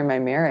like during my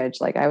marriage,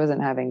 like I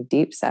wasn't having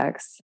deep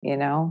sex, you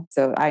know?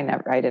 So I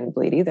didn't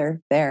bleed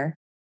either there.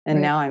 And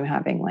right. Now I'm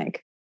having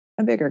like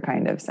a bigger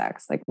kind of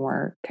sex, like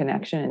more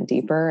connection and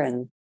deeper.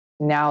 And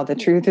now the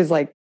truth is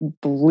like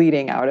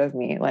bleeding out of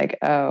me. Like,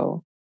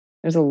 oh,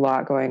 there's a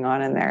lot going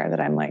on in there that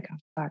I'm like, oh,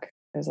 fuck,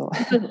 there's a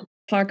lot.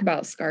 Talk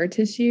about scar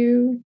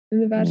tissue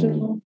in the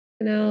vaginal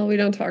canal. We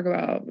don't talk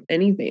about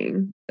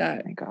anything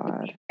that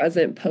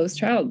wasn't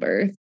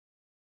post-childbirth.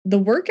 The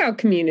workout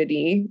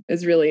community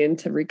is really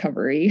into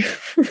recovery,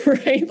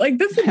 right? Like,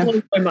 this is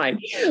blowing my mind.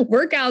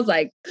 Workouts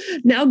like,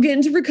 now get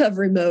into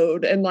recovery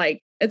mode. And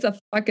like, it's a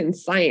fucking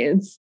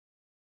science.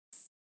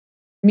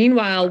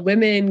 Meanwhile,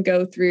 women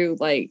go through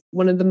like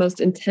one of the most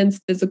intense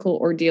physical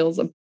ordeals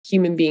a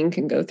human being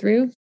can go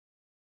through.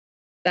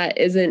 That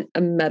isn't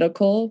a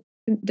medical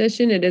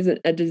condition. It isn't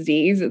a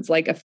disease. It's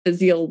like a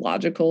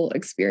physiological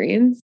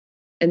experience.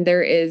 And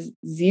there is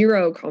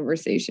zero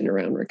conversation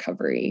around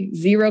recovery,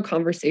 zero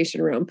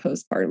conversation around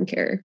postpartum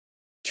care,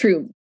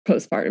 true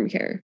postpartum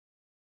care.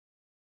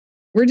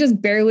 We're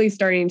just barely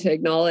starting to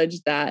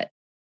acknowledge that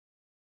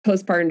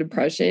postpartum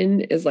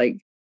depression is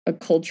like a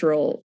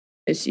cultural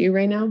issue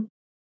right now,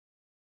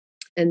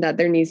 and that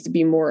there needs to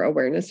be more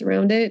awareness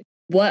around it.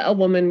 What a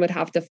woman would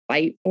have to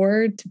fight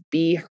for to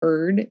be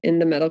heard in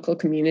the medical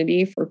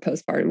community for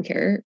postpartum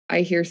care.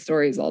 I hear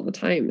stories all the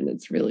time, and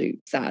it's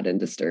really sad and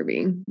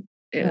disturbing.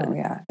 Oh,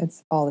 yeah.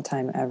 It's all the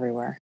time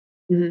everywhere.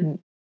 Mm-hmm.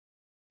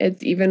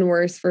 It's even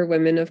worse for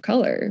women of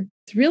color.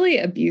 It's really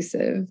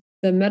abusive.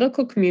 The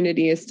medical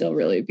community is still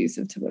really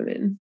abusive to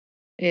women.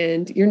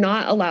 And you're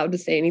not allowed to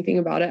say anything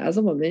about it as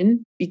a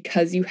woman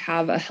because you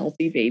have a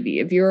healthy baby.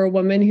 If you're a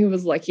woman who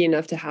was lucky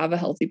enough to have a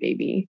healthy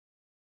baby,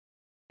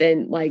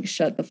 then like,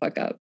 shut the fuck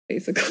up,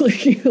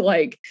 basically.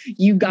 Like,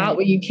 you got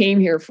what you came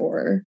here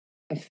for.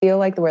 I feel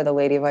like where the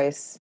lady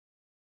voice,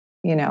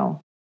 you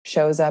know,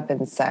 shows up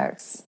in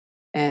sex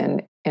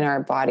and in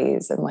our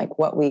bodies and like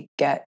what we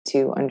get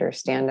to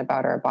understand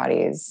about our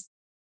bodies,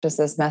 just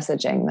this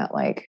messaging that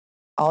like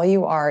all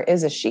you are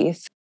is a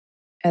sheath.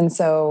 And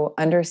so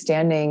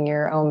understanding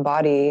your own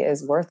body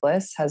is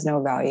worthless, has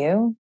no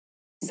value.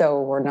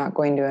 So we're not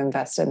going to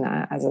invest in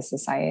that as a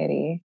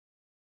society.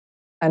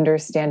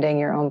 Understanding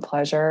your own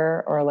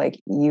pleasure, or like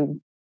you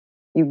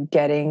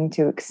getting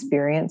to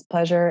experience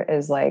pleasure,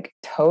 is like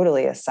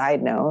totally a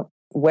side note,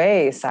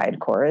 way side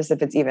course,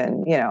 if it's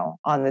even, you know,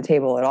 on the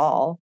table at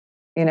all.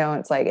 You know,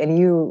 it's like, and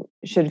you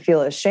should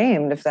feel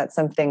ashamed if that's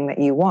something that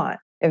you want,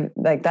 if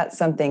like that's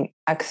something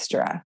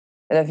extra.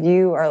 That if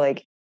you are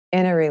like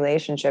in a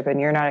relationship and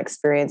you're not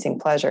experiencing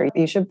pleasure,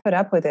 you should put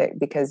up with it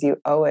because you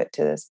owe it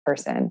to this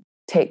person.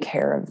 Take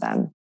care of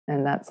them.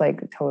 And that's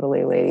like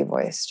totally lady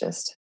voice,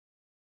 just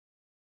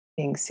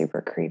being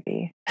super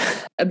creepy.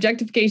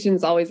 Objectification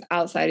is always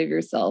outside of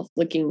yourself,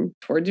 looking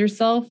towards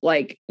yourself,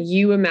 like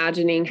you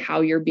imagining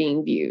how you're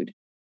being viewed.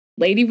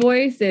 Lady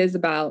voice is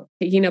about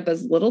taking up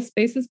as little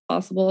space as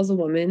possible as a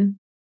woman.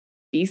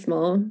 Be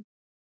small,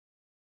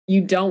 You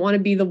don't want to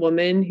be the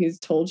woman who's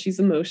told she's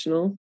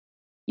emotional.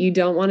 You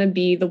don't want to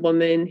be the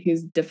woman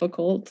who's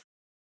difficult.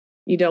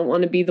 You don't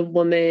want to be the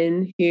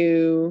woman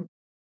who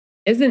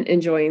isn't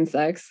enjoying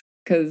sex,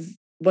 because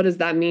what does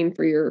that mean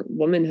for your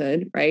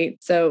womanhood, right?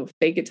 So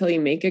fake it till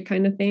you make it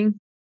kind of thing.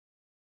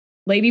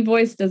 Lady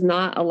voice does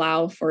not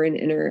allow for an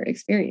inner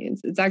experience.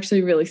 It's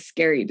actually really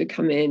scary to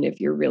come in if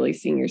you're really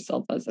seeing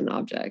yourself as an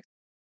object,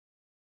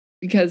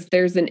 because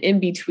there's an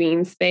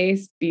in-between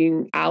space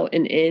being out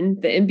and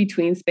in. The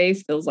in-between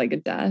space feels like a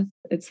death.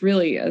 It's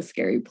really a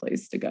scary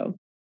place to go.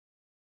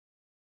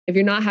 If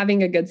you're not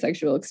having a good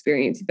sexual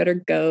experience, you better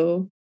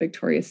go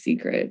Victoria's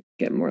Secret,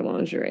 get more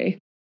lingerie.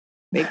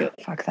 Make it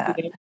fuck that.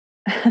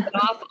 Get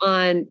off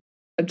on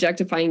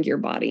objectifying your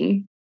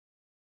body.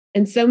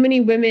 And so many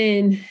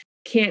women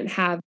can't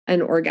have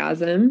an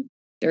orgasm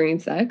during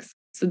sex.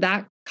 So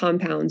that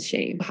compounds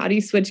shame. How do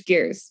you switch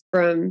gears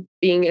from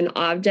being an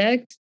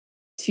object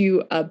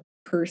to a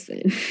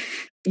person?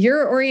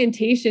 Your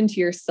orientation to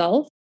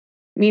yourself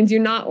means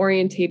you're not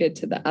orientated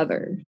to the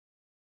other.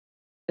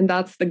 And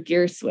that's the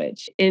gear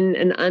switch. In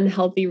an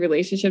unhealthy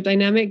relationship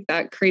dynamic,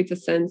 that creates a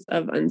sense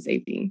of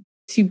unsafety.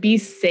 To be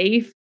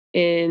safe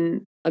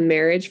in a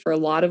marriage, for a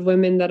lot of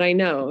women that I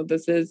know,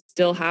 this is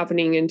still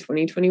happening in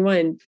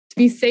 2021. To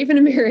be safe in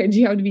a marriage,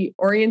 you have to be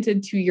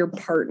oriented to your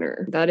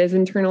partner. That is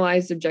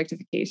internalized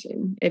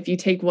objectification. If you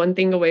take one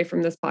thing away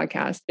from this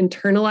podcast,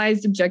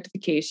 internalized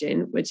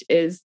objectification, which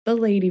is the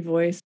lady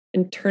voice,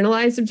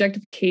 internalized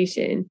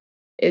objectification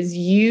is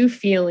you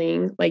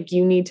feeling like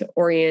you need to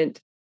orient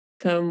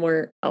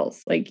somewhere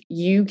else. Like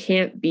you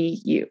can't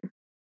be you.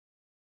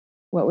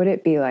 What would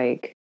it be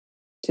like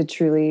to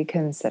truly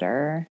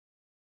consider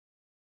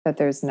that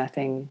there's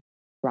nothing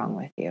wrong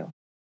with you?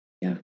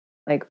 Yeah.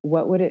 Like,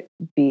 what would it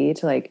be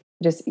to, like,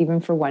 just even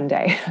for one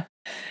day,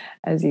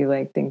 as you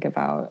like think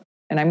about,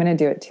 and I'm going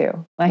to do it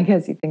too, like,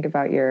 as you think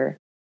about your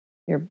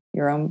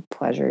own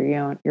pleasure,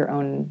 your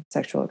own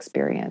sexual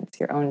experience,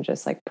 your own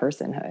just like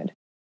personhood.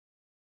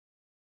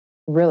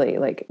 Really,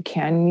 like,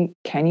 can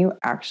you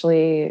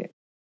actually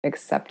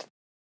accept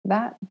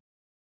that?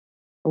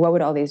 Or what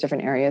would all these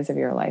different areas of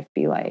your life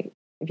be like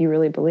if you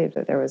really believed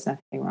that there was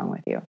nothing wrong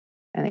with you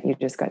and that you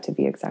just got to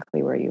be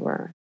exactly where you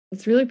were?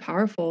 It's really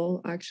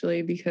powerful,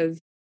 actually, because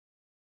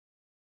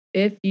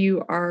if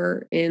you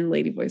are in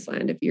lady voice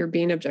land, if you're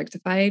being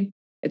objectified,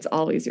 it's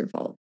always your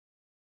fault.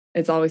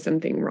 It's always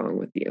something wrong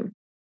with you.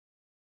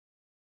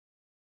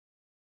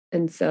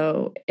 And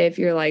so if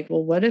you're like,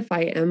 well, what if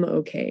I am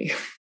okay?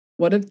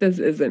 What if this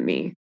isn't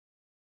me?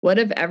 What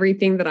if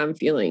everything that I'm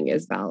feeling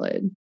is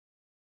valid?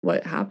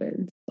 What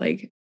happens?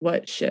 Like,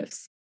 what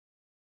shifts?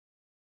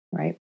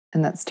 Right.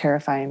 And that's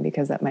terrifying,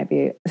 because that might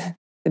be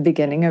the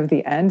beginning of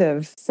the end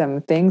of some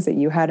things that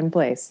you had in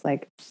place,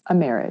 like a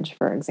marriage,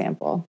 for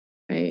example.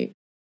 Right.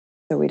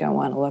 So we don't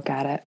want to look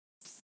at it.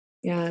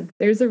 Yeah.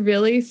 There's a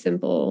really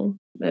simple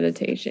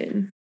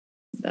meditation,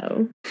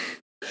 though,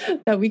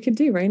 that we could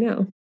do right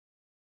now.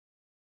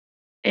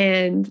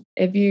 And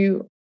if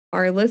you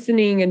are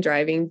listening and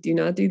driving, do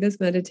not do this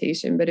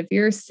meditation. But if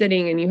you're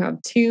sitting and you have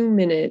 2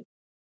 minutes,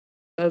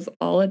 that's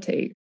all it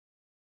takes.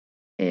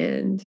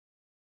 And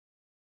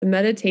the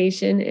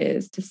meditation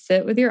is to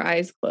sit with your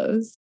eyes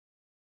closed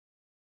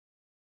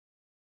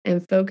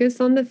and focus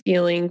on the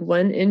feeling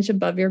 1 inch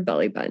above your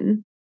belly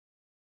button.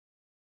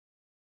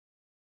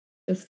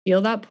 Just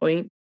feel that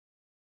point.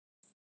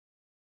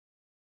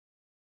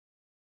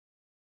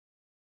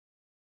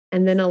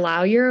 And then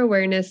allow your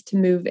awareness to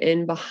move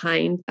in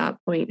behind that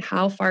point.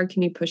 How far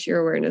can you push your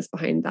awareness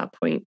behind that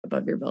point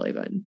above your belly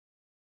button?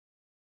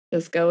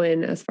 Just go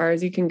in as far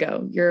as you can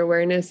go. Your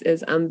awareness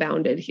is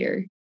unbounded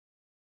here.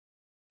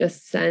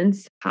 Just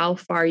sense how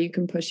far you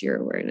can push your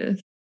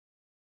awareness.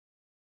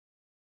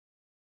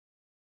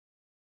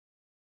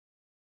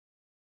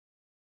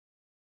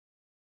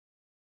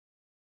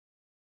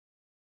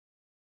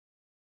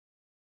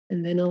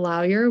 And then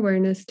allow your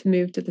awareness to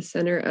move to the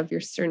center of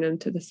your sternum,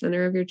 to the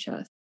center of your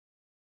chest.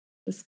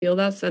 Just feel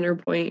that center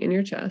point in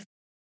your chest.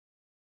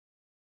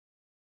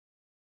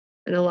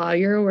 And allow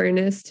your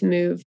awareness to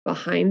move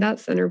behind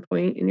that center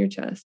point in your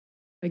chest.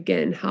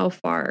 Again, how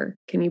far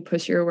can you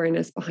push your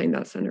awareness behind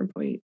that center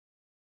point?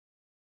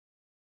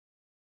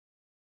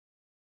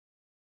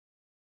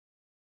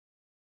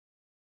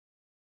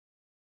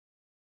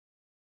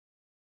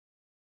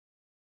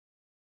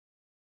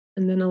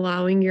 And then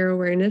allowing your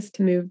awareness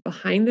to move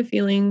behind the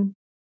feeling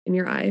in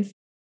your eyes.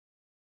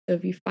 So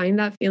if you find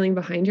that feeling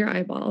behind your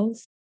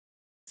eyeballs,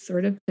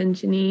 sort of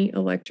tensiony,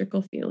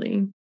 electrical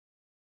feeling,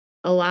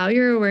 allow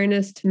your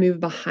awareness to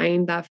move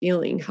behind that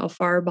feeling. How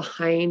far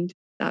behind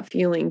that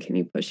feeling can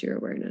you push your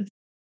awareness?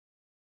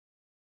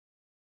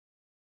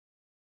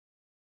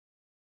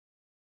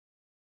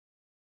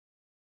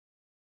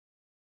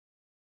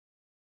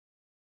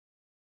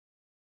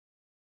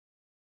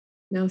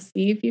 Now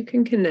see if you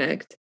can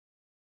connect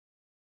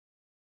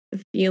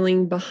the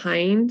feeling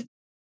behind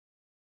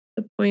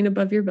the point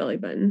above your belly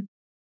button,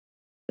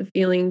 the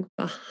feeling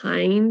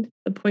behind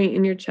the point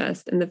in your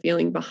chest, and the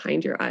feeling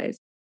behind your eyes.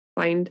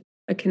 Find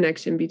a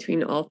connection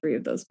between all 3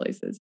 of those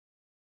places.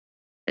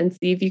 and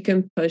see if you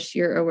can push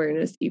your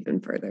awareness even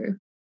further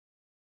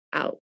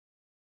out.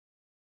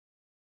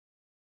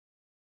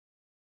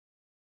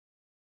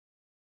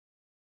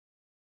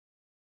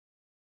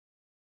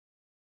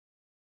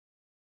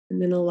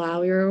 And then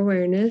allow your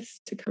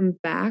awareness to come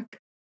back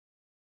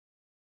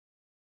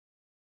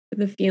to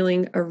the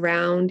feeling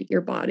around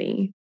your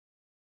body.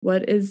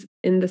 What is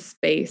in the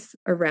space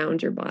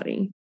around your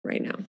body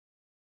right now?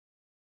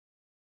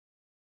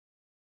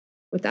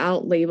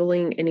 Without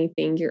labeling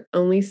anything, you're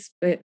only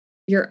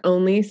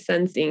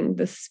sensing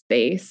the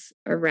space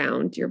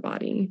around your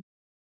body.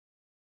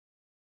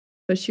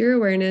 Push your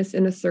awareness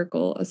in a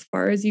circle as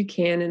far as you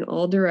can in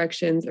all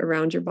directions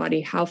around your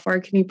body. How far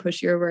can you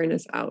push your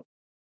awareness out?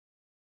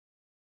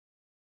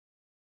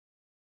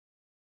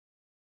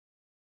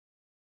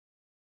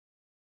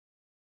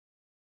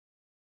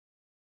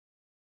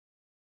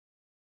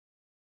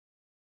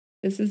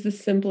 This is the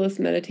simplest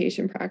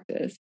meditation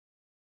practice.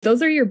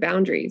 Those are your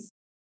boundaries.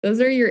 Those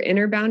are your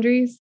inner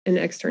boundaries and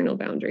external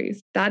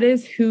boundaries. That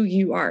is who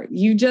you are.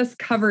 You just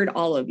covered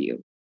all of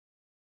you.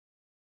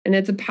 And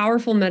it's a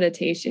powerful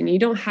meditation. You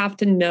don't have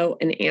to know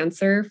an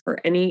answer for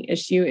any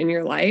issue in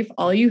your life.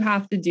 All you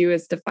have to do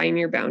is define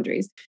your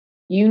boundaries.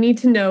 You need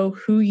to know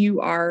who you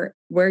are,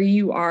 where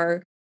you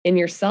are in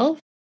yourself,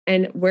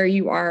 and where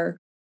you are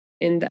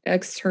in the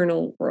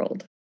external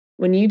world.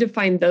 When you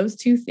define those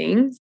two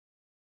things,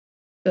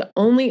 the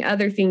only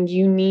other thing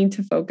you need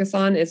to focus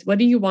on is, what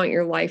do you want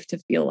your life to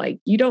feel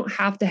like? You don't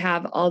have to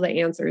have all the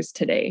answers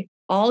today.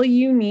 All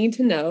you need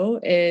to know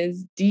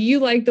is, do you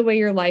like the way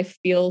your life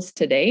feels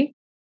today?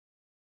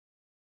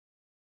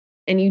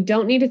 And you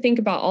don't need to think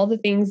about all the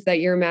things that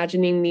you're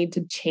imagining need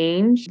to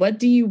change. What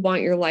do you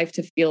want your life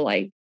to feel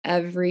like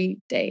every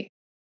day?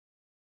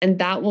 And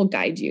that will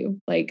guide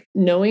you. Like,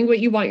 knowing what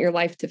you want your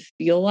life to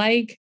feel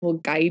like will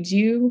guide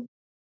you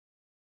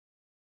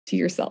to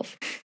yourself.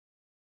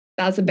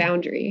 That's a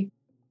boundary.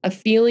 A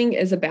feeling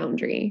is a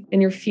boundary,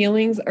 and your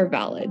feelings are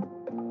valid.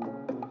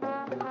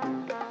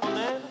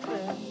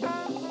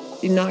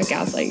 Do not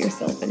gaslight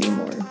yourself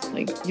anymore.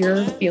 Like,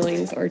 your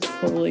feelings are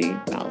totally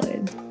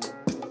valid.